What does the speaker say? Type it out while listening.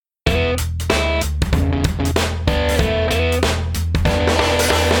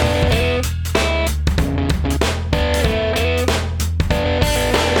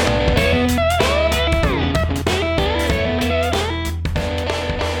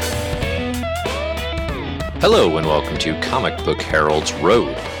Hello and welcome to Comic Book Herald's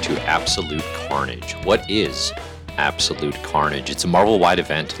Road to Absolute Carnage. What is Absolute Carnage? It's a Marvel-wide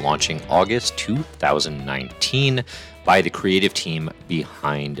event launching August 2019 by the creative team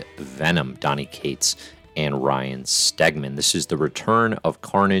behind Venom, Donny Cates and Ryan Stegman. This is the return of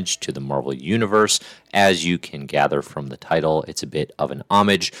Carnage to the Marvel Universe. As you can gather from the title, it's a bit of an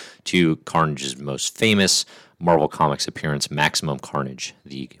homage to Carnage's most famous Marvel Comics appearance, Maximum Carnage,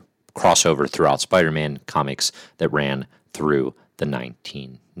 the crossover throughout Spider-Man comics that ran through the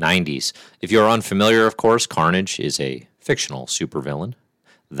 1990s. If you're unfamiliar, of course, Carnage is a fictional supervillain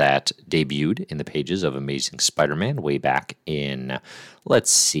that debuted in the pages of Amazing Spider-Man way back in,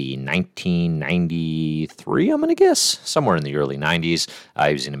 1993, I'm going to guess, somewhere in the early 90s.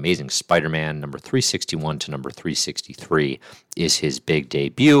 He was in Amazing Spider-Man, number 361 to number 363 is his big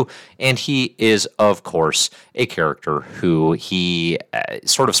debut, and he is, of course, a character who he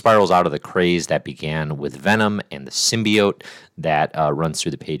sort of spirals out of the craze that began with Venom and the symbiote that runs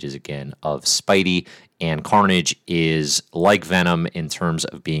through the pages again of Spidey. And Carnage is like Venom in terms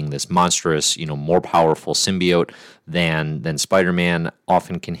of being this monstrous, more powerful symbiote than Spider-Man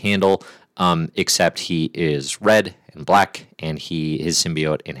often can handle, except he is red and black, and his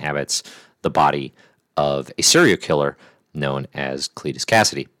symbiote inhabits the body of a serial killer known as Cletus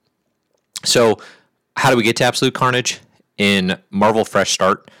Cassidy. So how do we get to Absolute Carnage? In Marvel Fresh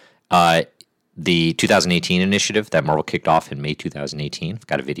Start, the 2018 initiative that Marvel kicked off in May 2018. I've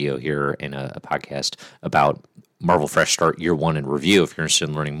got a video here and a podcast about Marvel Fresh Start Year 1 in review if you're interested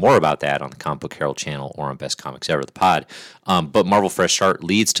in learning more about that on the Comic Book Herald channel or on Best Comics Ever, the pod. But Marvel Fresh Start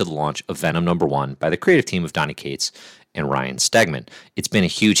leads to the launch of Venom #1 by the creative team of Donny Cates and Ryan Stegman. It's been a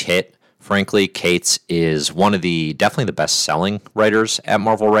huge hit. Frankly, Cates is definitely the best-selling writers at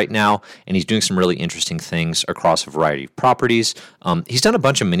Marvel right now, and he's doing some really interesting things across a variety of properties. He's done a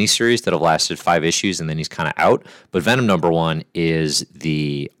bunch of miniseries that have lasted 5 issues, and then he's kind of out. But Venom #1 is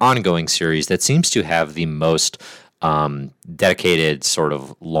the ongoing series that seems to have the most dedicated sort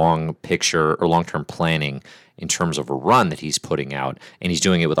of long picture or long-term planning in terms of a run that he's putting out. And he's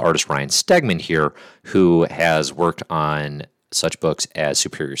doing it with artist Ryan Stegman here, who has worked on such books as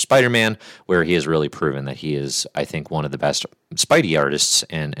Superior Spider-Man, where he has really proven that he is, I think, one of the best Spidey artists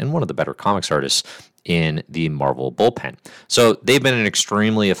and one of the better comics artists in the Marvel bullpen. So they've been an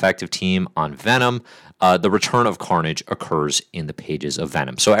extremely effective team on Venom. The return of Carnage occurs in the pages of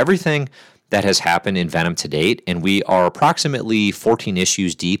Venom. So everything that has happened in Venom to date, and we are approximately 14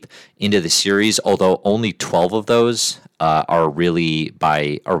 issues deep into the series, although only 12 of those are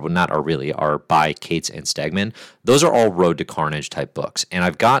by Cates and Stegman. Those are all Road to Carnage type books. And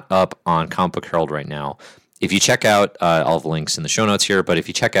I've got up on Comic Book Herald right now, if you check out, I'll have links in the show notes here, but if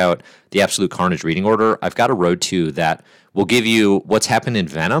you check out the Absolute Carnage reading order, I've got a Road to that will give you what's happened in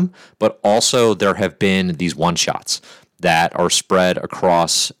Venom, but also there have been these one-shots that are spread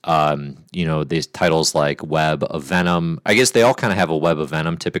across, these titles like Web of Venom. I guess they all kind of have a Web of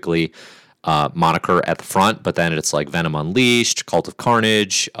Venom, typically, moniker at the front, but then it's like Venom Unleashed, Cult of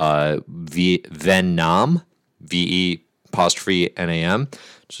Carnage, Venom, VE''NAM,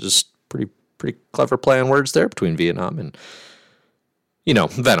 just pretty clever play on words there between Vietnam and,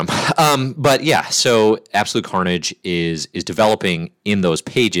 Venom. But yeah, so Absolute Carnage is developing in those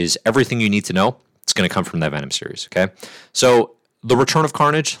pages. Everything you need to know, it's going to come from that Venom series, okay? So the return of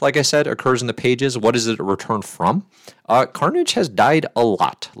Carnage, like I said, occurs in the pages. What is it a return from? Carnage has died a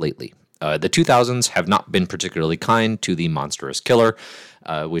lot lately. The 2000s have not been particularly kind to the monstrous killer,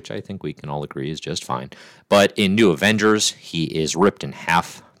 which I think we can all agree is just fine. But in New Avengers, he is ripped in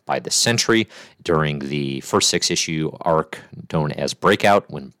half by the Sentry during the first 6-issue arc known as Breakout,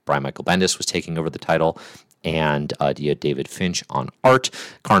 when Brian Michael Bendis was taking over the title, and David Finch on art.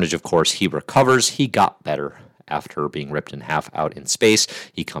 Carnage, of course, he recovers. He got better after being ripped in half out in space.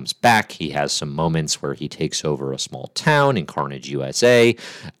 He comes back. He has some moments where he takes over a small town in Carnage, USA.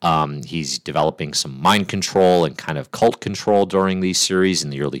 He's developing some mind control and kind of cult control during these series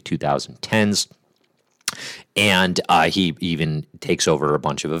in the early 2010s. And he even takes over a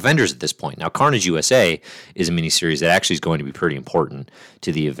bunch of Avengers at this point. Now, Carnage USA is a miniseries that actually is going to be pretty important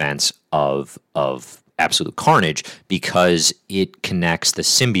to the events of Absolute Carnage because it connects the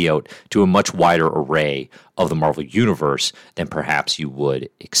symbiote to a much wider array of the Marvel Universe than perhaps you would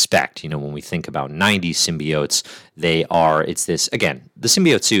expect. When we think about 90s symbiotes, the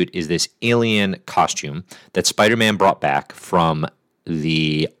symbiote suit is this alien costume that Spider-Man brought back from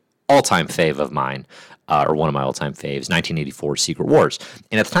the all-time fave of mine, or one of my all-time faves, 1984 Secret Wars.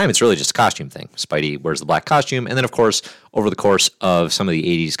 And at the time, it's really just a costume thing. Spidey wears the black costume, and then, of course, over the course of some of the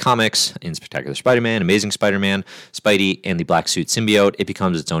 80s comics, in Spectacular Spider-Man, Amazing Spider-Man, Spidey and the black suit symbiote, it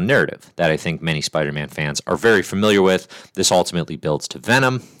becomes its own narrative that I think many Spider-Man fans are very familiar with. This ultimately builds to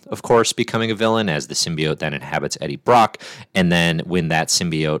Venom, of course, becoming a villain as the symbiote then inhabits Eddie Brock. And then when that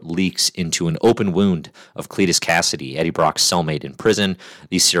symbiote leaks into an open wound of Cletus Cassidy, Eddie Brock's cellmate in prison,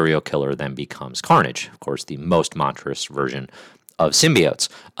 the serial killer then becomes Carnage, of course, the most monstrous version of symbiotes.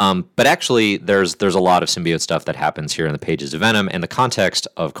 But actually, there's a lot of symbiote stuff that happens here in the pages of Venom, and the context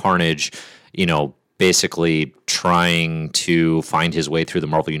of Carnage, basically trying to find his way through the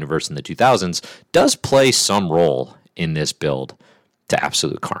Marvel Universe in the 2000s does play some role in this build to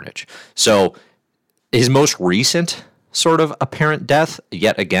Absolute Carnage. So his most recent sort of apparent death,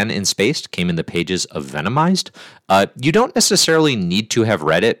 yet again in Spaced, came in the pages of Venomized. You don't necessarily need to have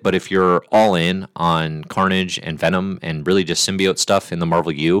read it, but if you're all in on Carnage and Venom and really just symbiote stuff in the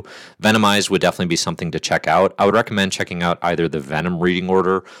Marvel U, Venomized would definitely be something to check out. I would recommend checking out either the Venom reading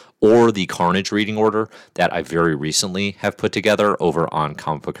order or the Carnage reading order that I very recently have put together over on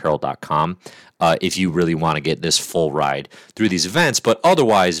comicbookherald.com. If you really want to get this full ride through these events. But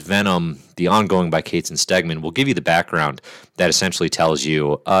otherwise, Venom, the ongoing by Cates and Stegman, will give you the background that essentially tells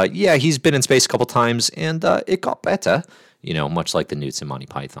you, he's been in space a couple times, and it got better, much like the Newts in Monty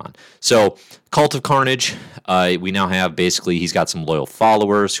Python. So, Cult of Carnage, we now have basically, he's got some loyal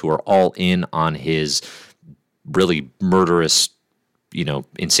followers who are all in on his really murderous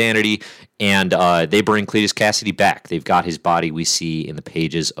insanity, and they bring Cletus Cassidy back. They've got his body we see in the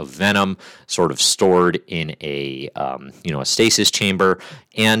pages of Venom, sort of stored in a stasis chamber,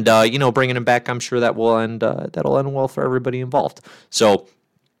 and bringing him back, I'm sure that'll end well for everybody involved. So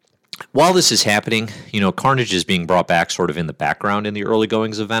while this is happening, Carnage is being brought back sort of in the background in the early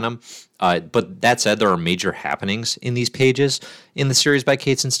goings of Venom. But that said, there are major happenings in these pages in the series by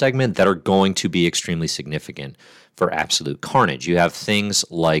Cates and Stegman that are going to be extremely significant for Absolute Carnage. You have things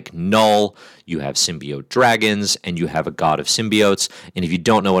like Null, you have symbiote dragons, and you have a god of symbiotes. And if you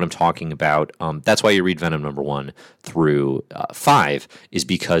don't know what I'm talking about, that's why you read Venom number 1 through 5, is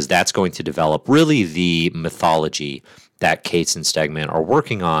because that's going to develop really the mythology that Cates and Stegman are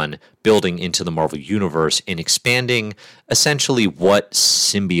working on building into the Marvel Universe and expanding essentially what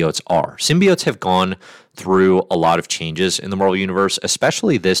symbiotes are. Symbiotes have gone through a lot of changes in the Marvel Universe,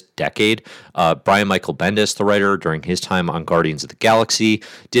 especially this decade. Brian Michael Bendis, the writer, during his time on Guardians of the Galaxy,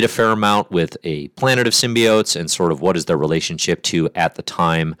 did a fair amount with a planet of symbiotes and sort of what is their relationship to, at the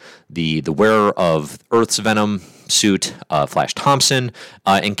time, the wearer of Earth's Venom suit, Flash Thompson.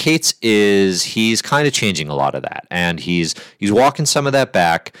 And Cates he's kind of changing a lot of that. And he's walking some of that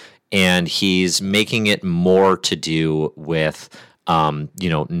back, and he's making it more to do with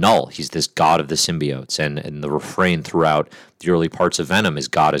Null. He's this god of the symbiotes, and the refrain throughout the early parts of Venom is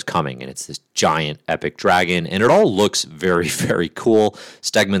God is coming, and it's this giant epic dragon, and it all looks very, very cool.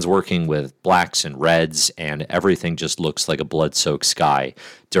 Stegman's working with blacks and reds, and everything just looks like a blood-soaked sky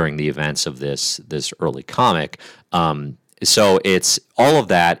during the events of this early comic. So it's all of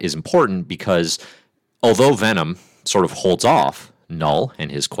that is important because although Venom sort of holds off Null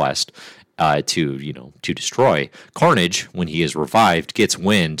and his quest to destroy, Carnage, when he is revived, gets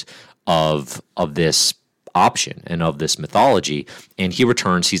wind of this option and of this mythology, and he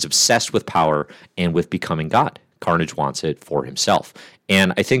returns. He's obsessed with power and with becoming God. Carnage wants it for himself.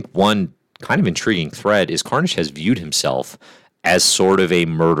 And I think one kind of intriguing thread is Carnage has viewed himself as sort of a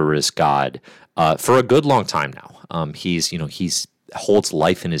murderous god for a good long time now. He's holds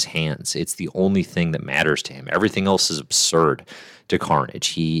life in his hands. It's the only thing that matters to him. Everything else is absurd to Carnage.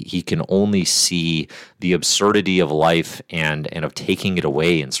 He can only see the absurdity of life and of taking it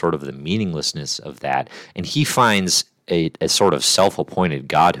away and sort of the meaninglessness of that. And he finds a sort of self-appointed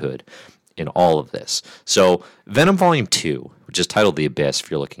godhood in all of this. So Venom Volume 2, which is titled The Abyss, if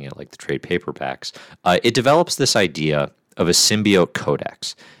you're looking at like the trade paperbacks, it develops this idea of a symbiote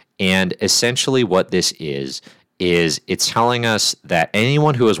codex. And essentially what this is it's telling us that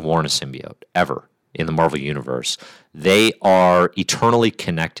anyone who has worn a symbiote ever in the Marvel Universe, they are eternally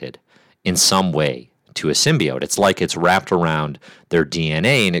connected in some way to a symbiote. It's like it's wrapped around their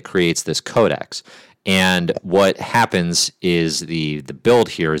DNA and it creates this codex. And what happens is the build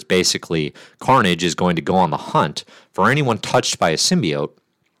here is basically Carnage is going to go on the hunt for anyone touched by a symbiote,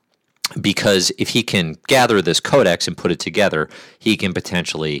 because if he can gather this codex and put it together, he can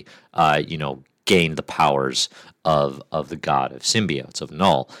potentially, gain the powers of the god of symbiotes, of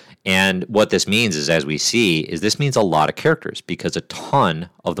Null. And what this means is, as we see, this means a lot of characters, because a ton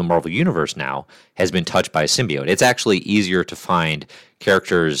of the Marvel Universe now has been touched by a symbiote. It's actually easier to find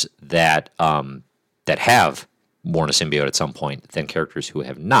characters that that have worn a symbiote at some point than characters who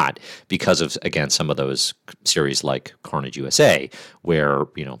have not, because of, again, some of those series like Carnage USA, where,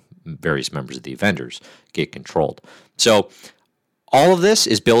 various members of the Avengers get controlled. So all of this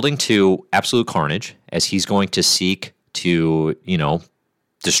is building to Absolute Carnage, as he's going to seek to,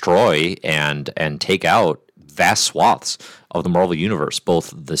 destroy and take out vast swaths of the Marvel Universe, both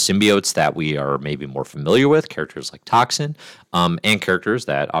the symbiotes that we are maybe more familiar with, characters like Toxin, and characters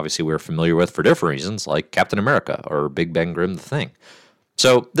that obviously we're familiar with for different reasons, like Captain America or Big Ben Grimm the Thing.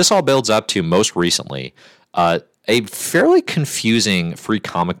 So this all builds up to, most recently, a fairly confusing Free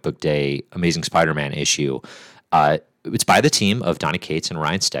Comic Book Day Amazing Spider-Man issue. It's by the team of Donny Cates and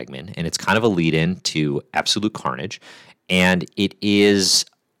Ryan Stegman, and it's kind of a lead-in to Absolute Carnage. And it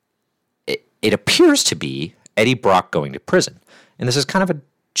appears to be Eddie Brock going to prison. And this is kind of a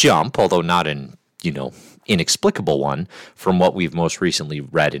jump, although not an, inexplicable one from what we've most recently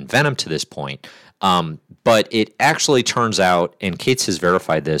read in Venom to this point. But it actually turns out, and Cates has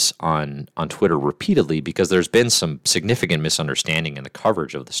verified this on Twitter repeatedly, because there's been some significant misunderstanding in the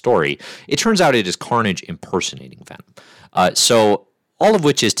coverage of the story. It turns out it is Carnage impersonating Venom. So all of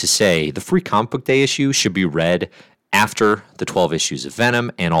which is to say, the Free Comic Book Day issue should be read after the 12 issues of Venom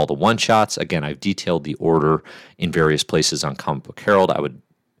and all the one-shots. Again, I've detailed the order in various places on Comic Book Herald. I would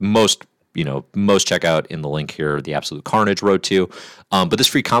most check out in the link here, the Absolute Carnage Road to. But this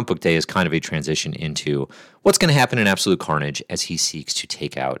Free Comic Book Day is kind of a transition into what's going to happen in Absolute Carnage as he seeks to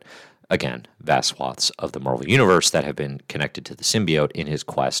take out, again, vast swaths of the Marvel Universe that have been connected to the symbiote in his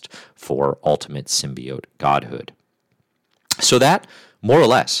quest for ultimate symbiote godhood. So that, more or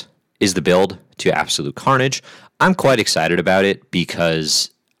less, is the build to Absolute Carnage. I'm quite excited about it because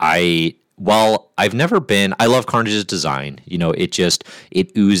I love Carnage's design.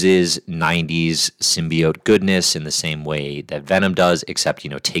 It oozes 90s symbiote goodness in the same way that Venom does, except,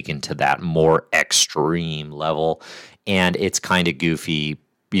 taken to that more extreme level. And it's kind of goofy,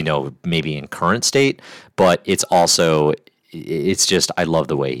 maybe in current state, but it's just, I love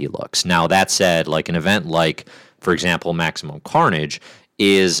the way he looks. Now, that said, like an event like, for example, Maximum Carnage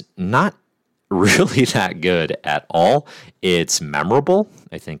is not really that good at all. It's memorable,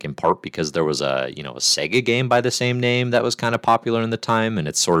 I think, in part because there was a Sega game by the same name that was kind of popular in the time, and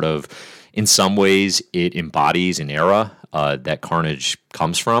it's sort of, in some ways, it embodies an era that Carnage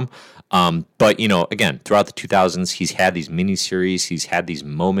comes from. But, again, throughout the 2000s, he's had these miniseries, he's had these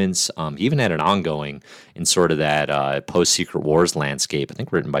moments. He even had an ongoing in sort of that post-Secret Wars landscape, I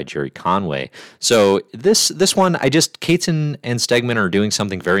think written by Jerry Conway. So this one, Cates and Stegman are doing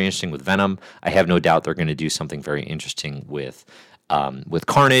something very interesting with Venom. I have no doubt they're going to do something very interesting with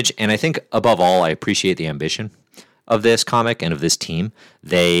Carnage. And I think, above all, I appreciate the ambition of this comic and of this team.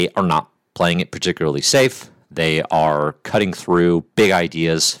 They are not playing it particularly safe. They are cutting through big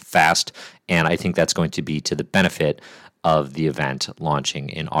ideas fast, and I think that's going to be to the benefit of the event launching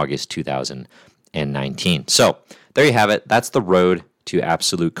in August 2019. So there you have it. That's the road to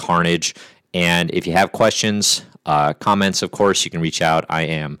Absolute Carnage. And if you have questions, comments, of course, you can reach out. I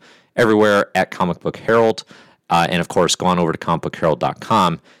am everywhere at Comic Book Herald. And of course, go on over to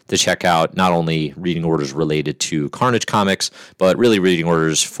comicbookherald.com to check out not only reading orders related to Carnage comics, but really reading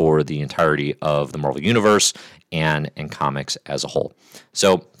orders for the entirety of the Marvel Universe and comics as a whole.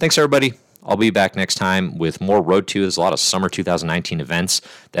 So thanks, everybody. I'll be back next time with more Road to. There's a lot of summer 2019 events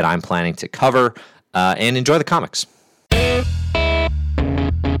that I'm planning to cover, and enjoy the comics.